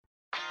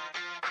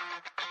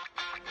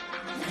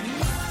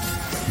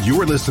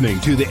You're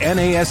listening to the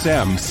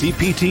NASM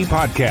CPT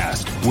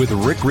Podcast with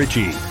Rick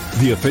Ritchie,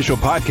 the official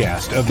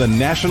podcast of the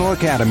National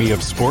Academy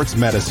of Sports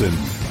Medicine.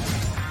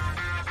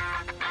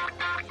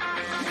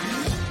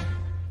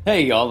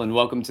 Hey, y'all, and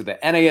welcome to the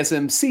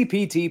NASM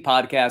CPT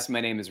Podcast.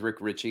 My name is Rick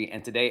Ritchie,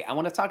 and today I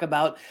want to talk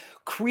about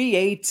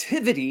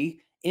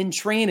creativity in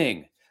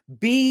training.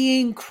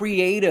 Being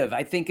creative.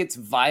 I think it's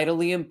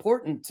vitally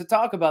important to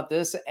talk about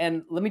this.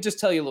 And let me just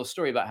tell you a little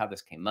story about how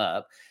this came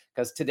up.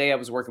 Because today I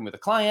was working with a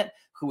client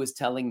who was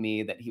telling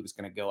me that he was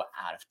going to go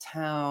out of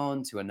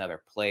town to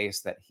another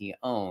place that he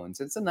owns.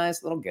 It's a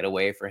nice little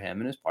getaway for him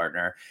and his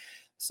partner.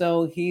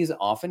 So he's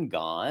often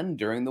gone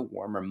during the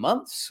warmer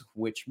months,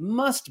 which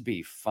must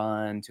be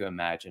fun to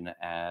imagine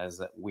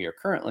as we are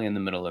currently in the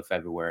middle of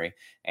February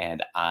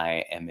and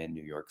I am in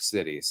New York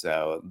City.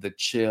 So the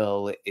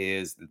chill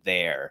is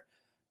there.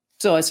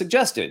 So I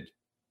suggested,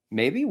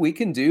 maybe we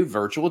can do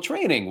virtual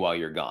training while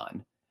you're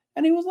gone.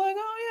 And he was like,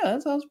 oh yeah,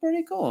 that sounds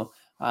pretty cool.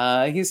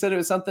 He said it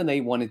was something that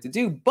he wanted to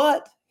do,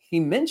 but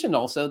he mentioned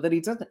also that he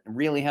doesn't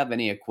really have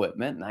any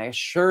equipment. And I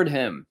assured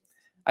him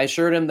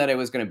that it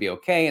was going to be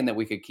okay and that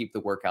we could keep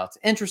the workouts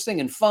interesting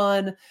and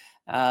fun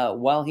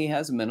while he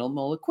has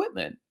minimal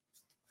equipment.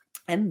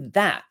 And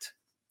that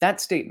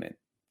statement,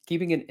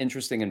 keeping it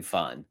interesting and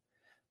fun,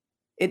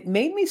 it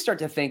made me start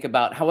to think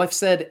about how I've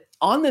said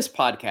on this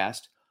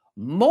podcast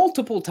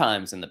multiple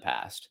times in the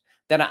past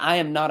that I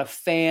am not a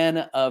fan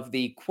of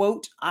the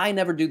quote, I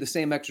never do the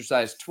same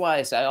exercise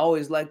twice. I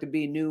always like to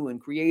be new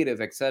and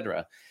creative,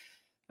 etc.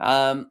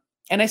 And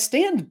I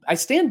stand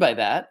by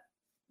that.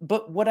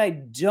 But what I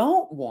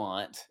don't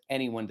want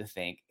anyone to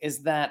think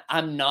is that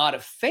I'm not a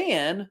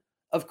fan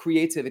of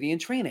creativity in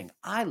training.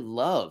 I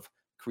love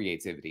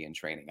creativity in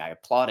training. I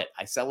applaud it.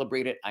 I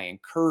celebrate it. I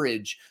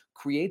encourage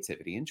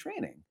creativity in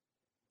training.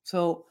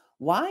 So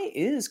why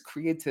is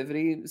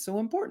creativity so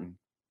important?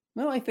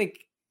 Well, I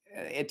think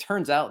it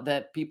turns out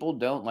that people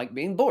don't like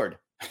being bored.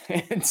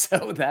 And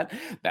so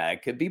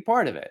that could be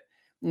part of it.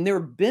 And there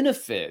are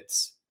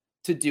benefits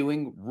to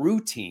doing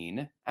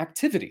routine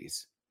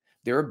activities.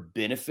 There are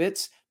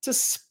benefits to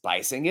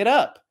spicing it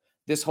up.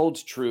 This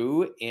holds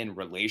true in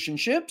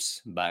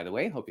relationships. By the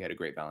way, hope you had a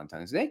great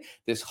Valentine's Day.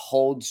 This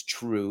holds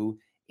true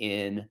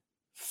in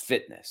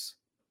fitness.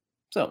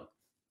 So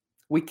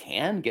we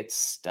can get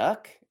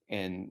stuck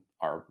in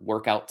our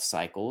workout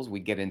cycles.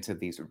 We get into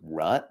these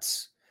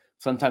ruts.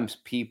 Sometimes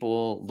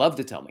people love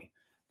to tell me,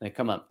 they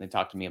come up, they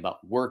talk to me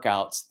about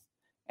workouts,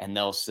 and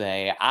they'll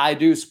say, I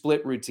do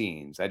split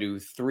routines. I do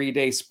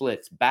 3-day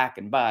splits, back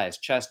and bis,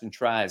 chest and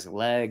tris,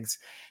 legs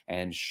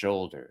and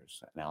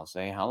shoulders. And I'll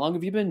say, how long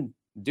have you been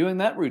doing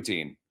that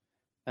routine?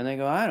 And they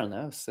go, I don't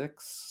know,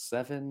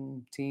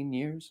 17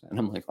 years. And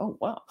I'm like, oh,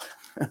 wow.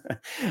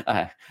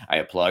 I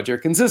applaud your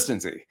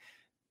consistency.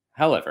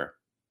 However,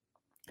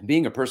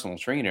 being a personal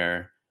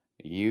trainer,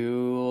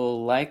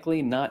 you'll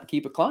likely not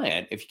keep a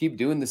client if you keep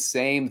doing the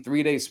same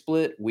 3-day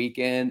split week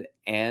in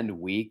and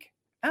week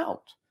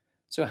out.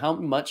 So how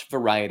much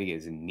variety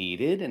is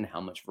needed and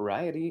how much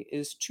variety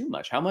is too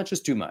much? How much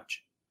is too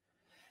much?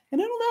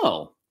 And I don't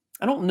know.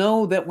 I don't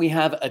know that we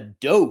have a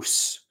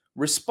dose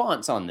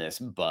response on this,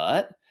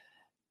 but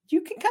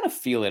you can kind of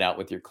feel it out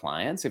with your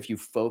clients if you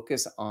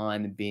focus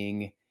on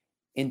being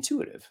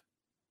intuitive.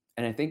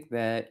 And I think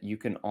that you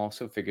can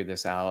also figure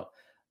this out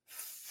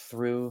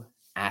through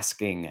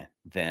asking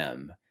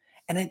them.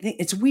 And I think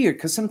it's weird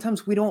because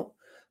sometimes we don't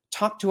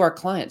talk to our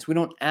clients. We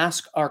don't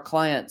ask our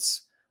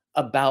clients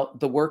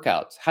about the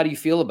workouts. How do you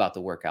feel about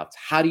the workouts?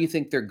 How do you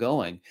think they're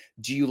going?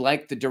 Do you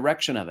like the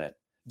direction of it?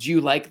 Do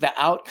you like the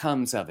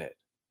outcomes of it?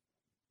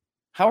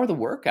 How are the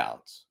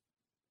workouts?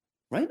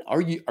 Right?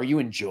 Are you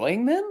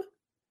enjoying them?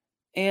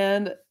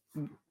 And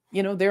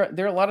you know, there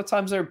are a lot of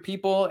times there are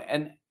people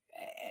and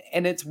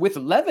it's with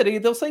levity,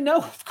 they'll say, no,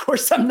 of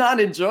course I'm not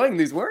enjoying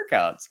these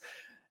workouts.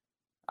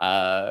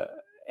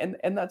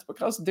 And that's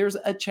because there's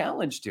a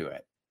challenge to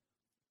it.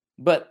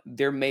 But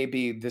there may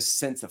be this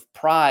sense of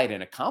pride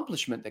and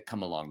accomplishment that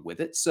come along with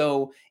it.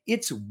 So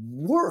it's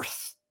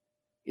worth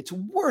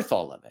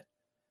all of it.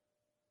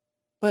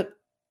 But,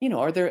 you know,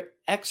 are there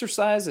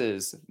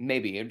exercises,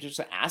 maybe I'm just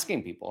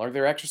asking people, are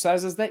there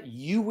exercises that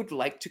you would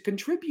like to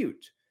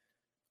contribute?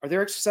 Are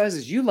there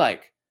exercises you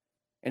like?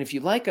 And if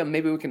you like them,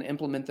 maybe we can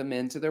implement them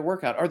into their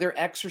workout. Are there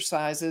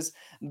exercises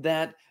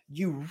that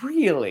you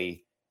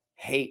really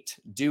hate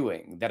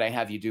doing that I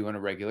have you do on a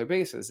regular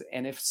basis?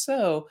 And if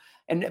so,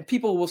 and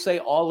people will say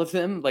all of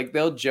them, like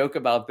they'll joke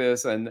about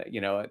this and,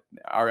 you know,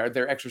 are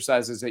there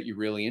exercises that you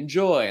really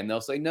enjoy? And they'll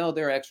say, no,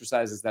 there are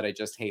exercises that I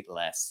just hate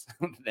less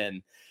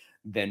than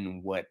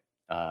what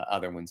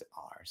other ones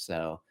are.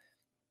 So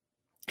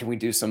can we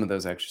do some of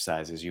those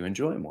exercises you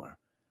enjoy more?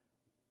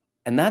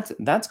 And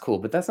that's cool,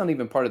 but that's not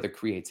even part of the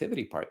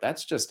creativity part.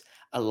 That's just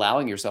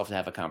allowing yourself to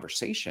have a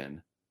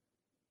conversation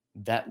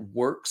that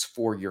works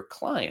for your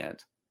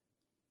client.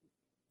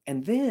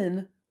 And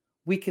then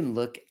we can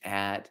look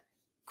at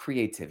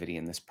creativity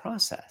in this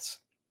process.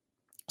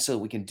 So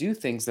we can do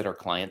things that our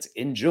clients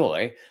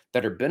enjoy,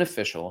 that are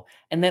beneficial,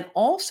 and then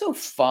also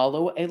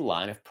follow a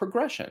line of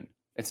progression.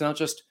 It's not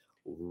just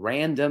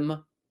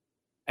random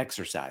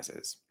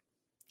exercises.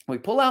 We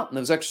pull out, and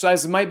those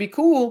exercises might be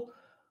cool,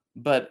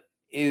 but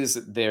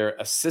is there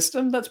a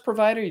system that's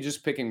provided? Or are you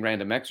just picking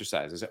random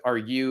exercises? Are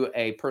you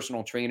a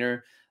personal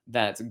trainer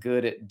that's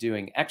good at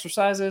doing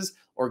exercises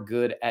or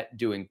good at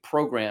doing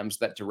programs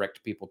that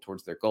direct people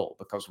towards their goal?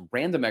 Because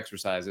random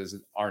exercises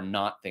are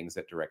not things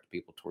that direct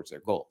people towards their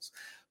goals.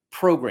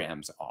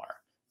 Programs are.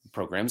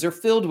 Programs are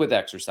filled with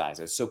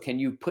exercises. So, can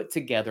you put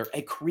together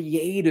a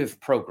creative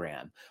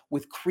program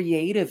with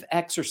creative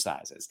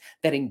exercises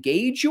that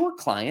engage your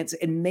clients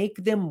and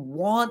make them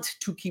want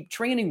to keep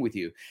training with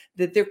you?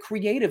 That they're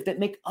creative, that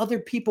make other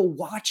people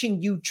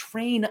watching you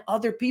train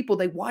other people.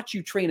 They watch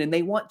you train and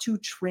they want to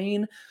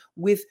train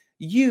with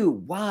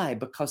you. Why?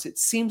 Because it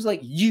seems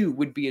like you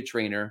would be a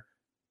trainer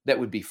that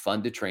would be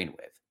fun to train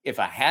with. If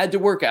I had to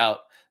work out,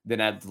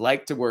 then I'd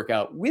like to work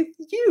out with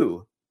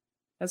you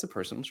as a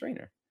personal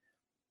trainer.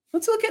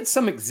 Let's look at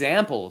some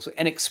examples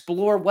and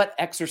explore what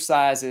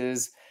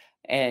exercises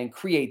and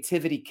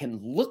creativity can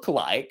look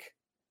like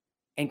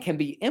and can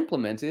be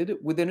implemented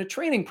within a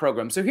training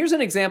program. So here's an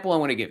example I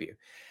want to give you.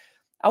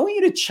 I want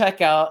you to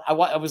check out, I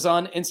was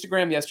on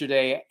Instagram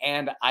yesterday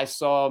and I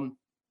saw,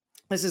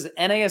 this is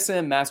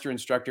NASM Master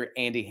Instructor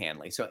Andy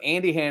Hanley. So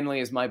Andy Hanley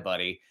is my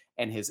buddy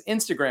and his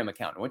Instagram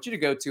account. I want you to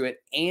go to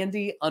it,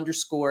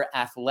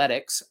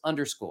 Andy_athletics_.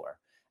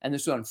 And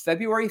this was on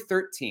February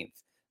 13th.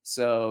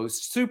 So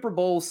Super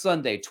Bowl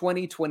Sunday,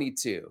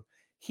 2022,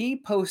 he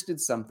posted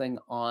something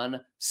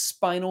on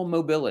spinal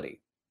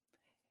mobility.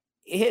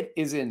 It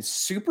is in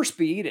super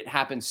speed. It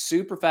happens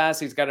super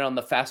fast. He's got it on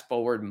the fast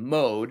forward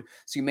mode.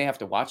 So you may have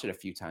to watch it a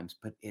few times,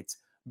 but it's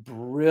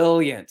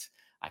brilliant.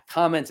 I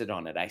commented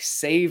on it. I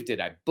saved it.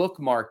 I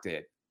bookmarked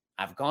it.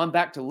 I've gone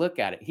back to look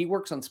at it. He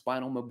works on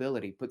spinal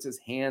mobility, puts his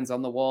hands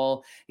on the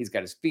wall. He's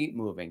got his feet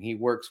moving. He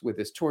works with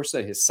his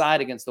torso, his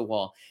side against the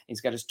wall. He's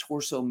got his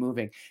torso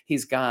moving.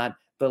 He's got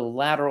the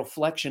lateral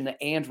flexion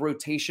and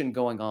rotation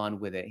going on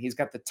with it. He's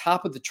got the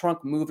top of the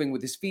trunk moving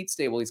with his feet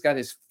stable. He's got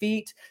his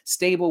feet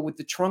stable with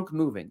the trunk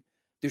moving.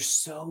 There's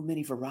so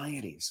many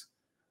varieties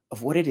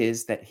of what it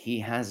is that he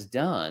has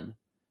done.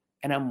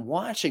 And I'm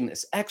watching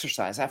this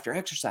exercise after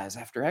exercise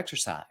after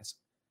exercise.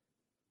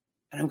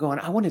 And I'm going,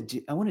 I want to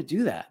do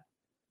that.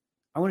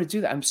 I want to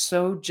do that. I'm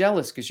so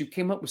jealous because you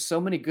came up with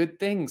so many good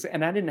things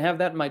and I didn't have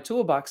that in my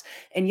toolbox.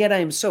 And yet I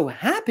am so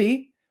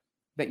happy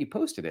that you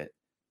posted it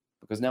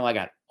because now I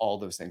got all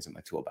those things in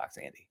my toolbox,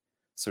 Andy.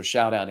 So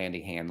shout out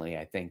Andy Hanley.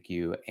 I thank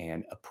you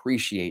and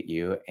appreciate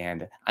you.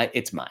 And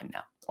it's mine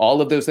now.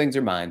 All of those things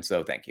are mine.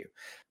 So thank you.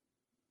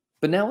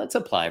 But now let's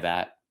apply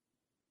that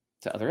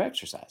to other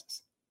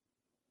exercises,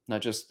 not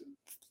just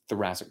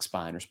thoracic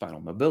spine or spinal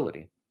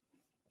mobility.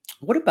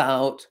 What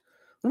about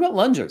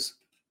lunges?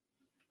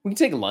 We can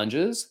take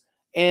lunges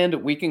and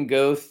we can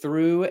go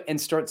through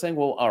and start saying,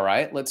 well, all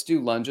right, let's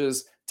do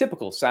lunges,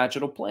 typical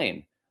sagittal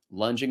plane,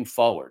 lunging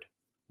forward,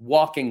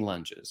 walking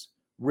lunges,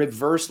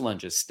 reverse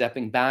lunges,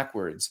 stepping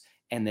backwards,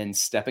 and then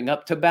stepping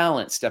up to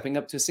balance, stepping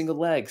up to single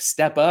leg,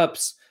 step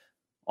ups,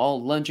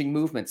 all lunging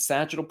movements,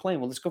 sagittal plane.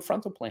 Well, let's go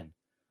frontal plane.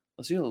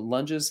 Let's do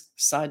lunges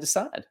side to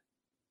side.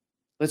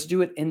 Let's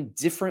do it in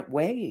different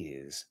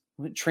ways.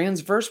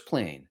 Transverse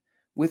plane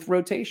with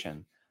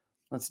rotation.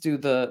 Let's do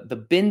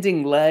the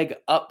bending leg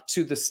up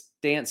to the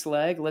stance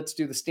leg. Let's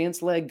do the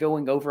stance leg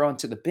going over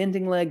onto the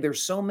bending leg.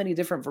 There's so many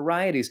different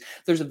varieties.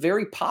 There's a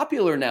very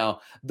popular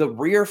now, the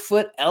rear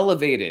foot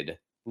elevated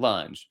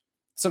lunge.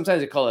 Sometimes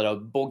they call it a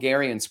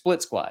Bulgarian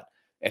split squat.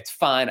 It's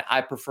fine.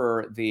 I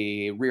prefer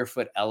the rear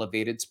foot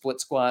elevated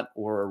split squat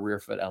or a rear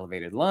foot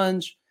elevated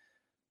lunge.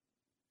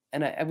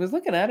 And I was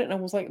looking at it and I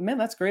was like, man,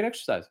 that's great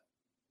exercise.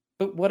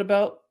 But what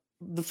about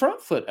the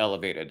front foot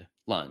elevated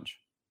lunge?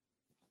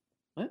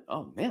 What?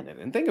 Oh man, I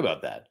didn't think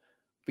about that.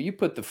 But you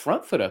put the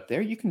front foot up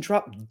there, you can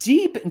drop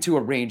deep into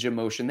a range of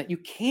motion that you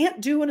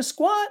can't do in a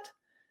squat.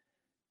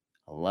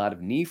 A lot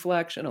of knee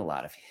flexion, a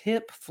lot of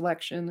hip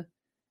flexion,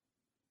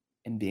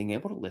 and being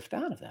able to lift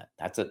out of that.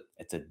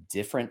 It's a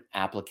different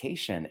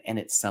application, and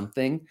it's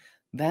something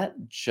that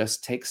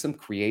just takes some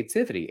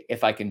creativity.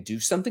 If I can do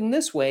something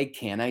this way,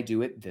 can I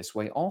do it this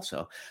way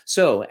also?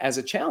 So, as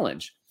a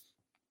challenge,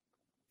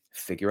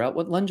 figure out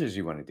what lunges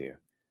you want to do.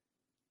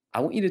 I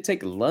want you to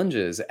take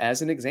lunges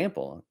as an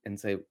example and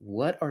say,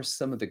 what are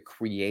some of the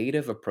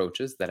creative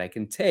approaches that I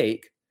can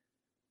take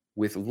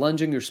with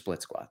lunging or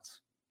split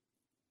squats?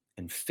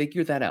 And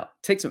figure that out.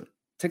 Take some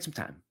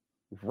time.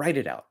 Write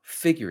it out.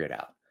 Figure it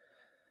out.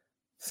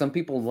 Some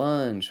people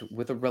lunge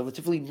with a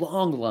relatively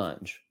long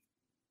lunge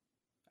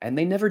and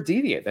they never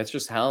deviate. That's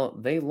just how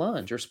they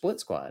lunge or split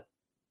squat.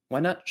 Why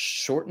not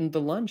shorten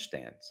the lunge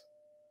stance?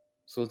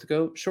 So let's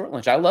go short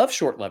lunge. I love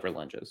short lever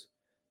lunges.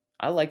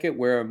 I like it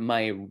where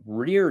my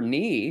rear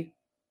knee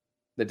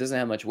that doesn't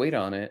have much weight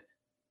on it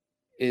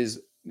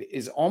is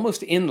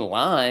almost in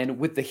line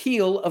with the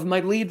heel of my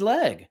lead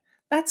leg.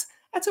 That's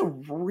a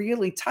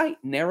really tight,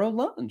 narrow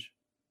lunge.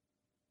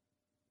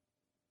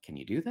 Can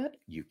you do that?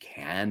 You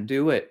can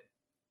do it.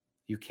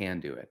 You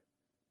can do it.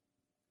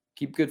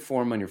 keep good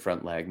form on your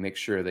front leg. Make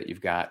sure that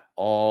you've got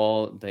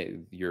all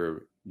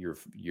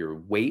your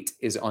weight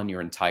is on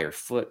your entire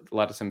foot. A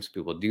lot of times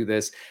people do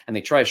this and they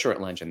try a short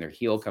lunge and their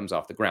heel comes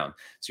off the ground.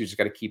 So you just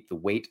got to keep the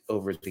weight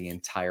over the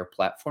entire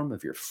platform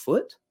of your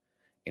foot.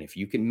 And if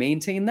you can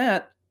maintain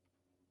that,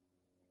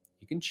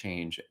 you can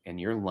change in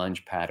your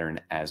lunge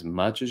pattern as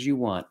much as you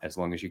want, as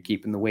long as you're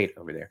keeping the weight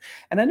over there.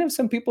 And I know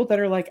some people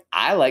that are like,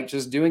 I like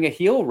just doing a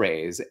heel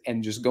raise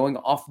and just going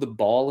off the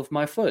ball of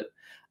my foot.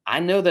 I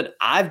know that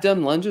I've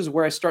done lunges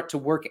where I start to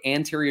work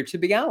anterior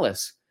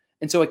tibialis.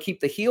 And so I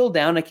keep the heel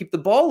down, I keep the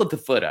ball of the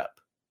foot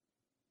up.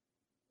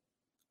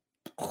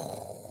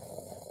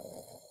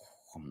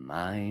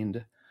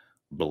 Mind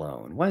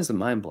blown. Why is the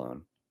mind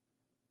blown?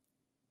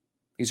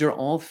 These are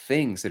all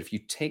things that if you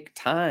take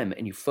time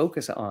and you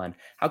focus on,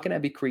 how can I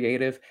be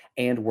creative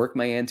and work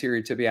my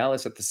anterior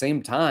tibialis at the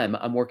same time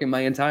I'm working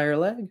my entire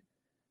leg?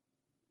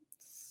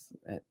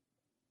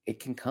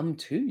 It can come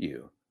to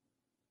you.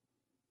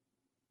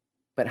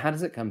 But how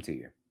does it come to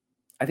you?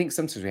 I think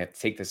sometimes we have to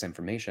take this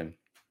information,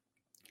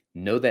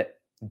 know that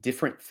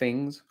different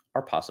things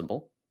are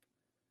possible,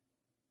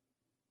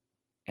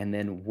 and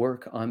then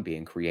work on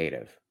being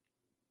creative.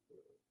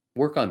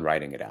 Work on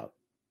writing it out.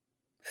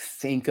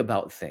 Think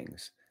about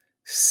things.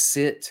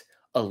 Sit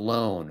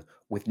alone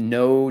with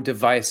no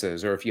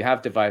devices, or if you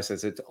have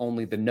devices, it's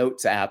only the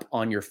Notes app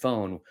on your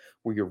phone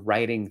where you're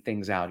writing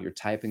things out, you're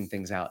typing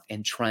things out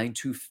and trying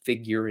to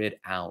figure it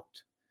out.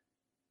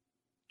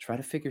 Try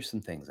to figure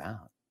some things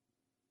out.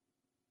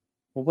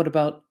 Well, what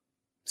about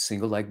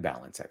single leg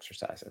balance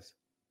exercises?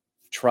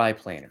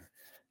 Triplanar.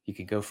 You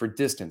can go for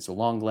distance, a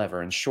long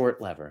lever and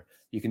short lever.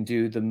 You can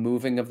do the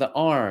moving of the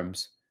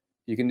arms.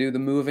 You can do the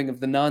moving of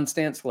the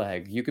non-stance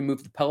leg. You can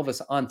move the pelvis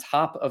on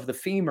top of the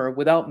femur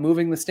without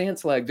moving the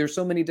stance leg. There's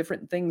so many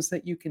different things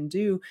that you can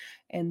do,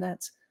 and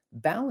that's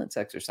balance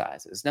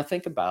exercises. Now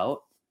think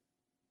about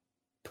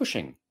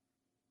pushing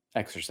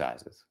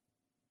exercises.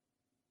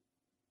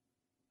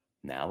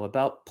 Now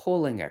about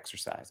pulling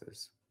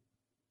exercises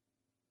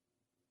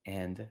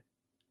and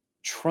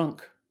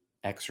trunk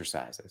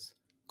exercises,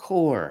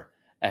 core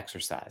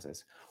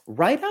exercises.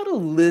 Write out a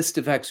list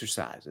of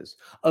exercises,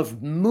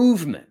 of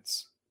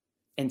movements,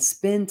 and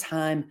spend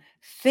time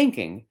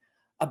thinking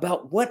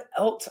about what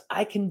else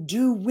I can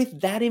do with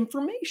that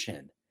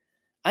information.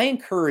 I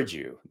encourage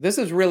you, this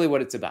is really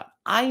what it's about.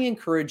 I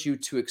encourage you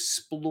to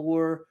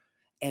explore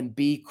and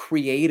be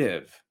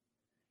creative,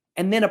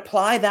 and then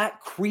apply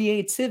that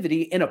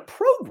creativity in a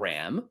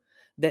program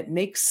that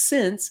makes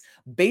sense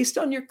based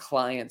on your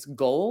client's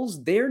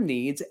goals, their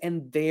needs,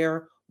 and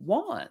their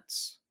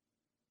wants.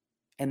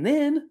 And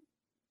then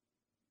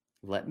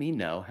let me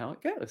know how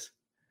it goes.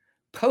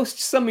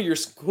 Post some of your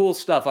cool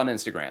stuff on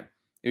Instagram.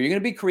 If you're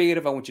going to be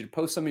creative, I want you to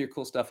post some of your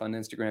cool stuff on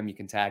Instagram. You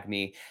can tag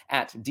me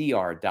at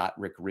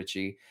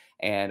dr.rickritchie.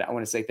 And I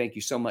want to say thank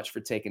you so much for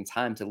taking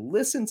time to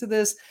listen to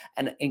this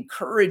and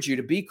encourage you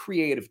to be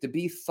creative, to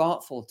be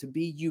thoughtful, to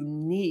be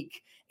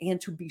unique,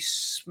 and to be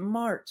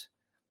smart,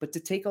 but to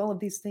take all of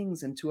these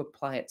things and to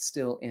apply it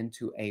still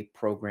into a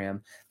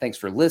program. Thanks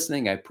for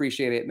listening. I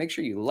appreciate it. Make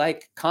sure you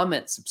like,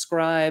 comment,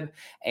 subscribe,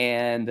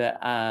 and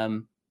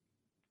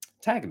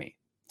tag me.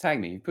 Tag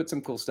me. You put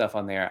some cool stuff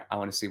on there. I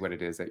want to see what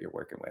it is that you're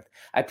working with.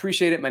 I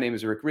appreciate it. My name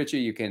is Rick Ritchie.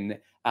 You can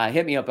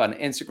hit me up on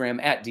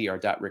Instagram at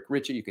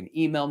dr.rickritchie. You can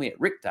email me at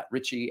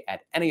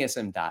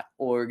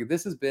rick.ritchie@nasm.org.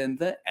 This has been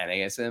the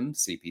NASM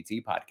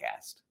CPT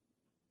Podcast.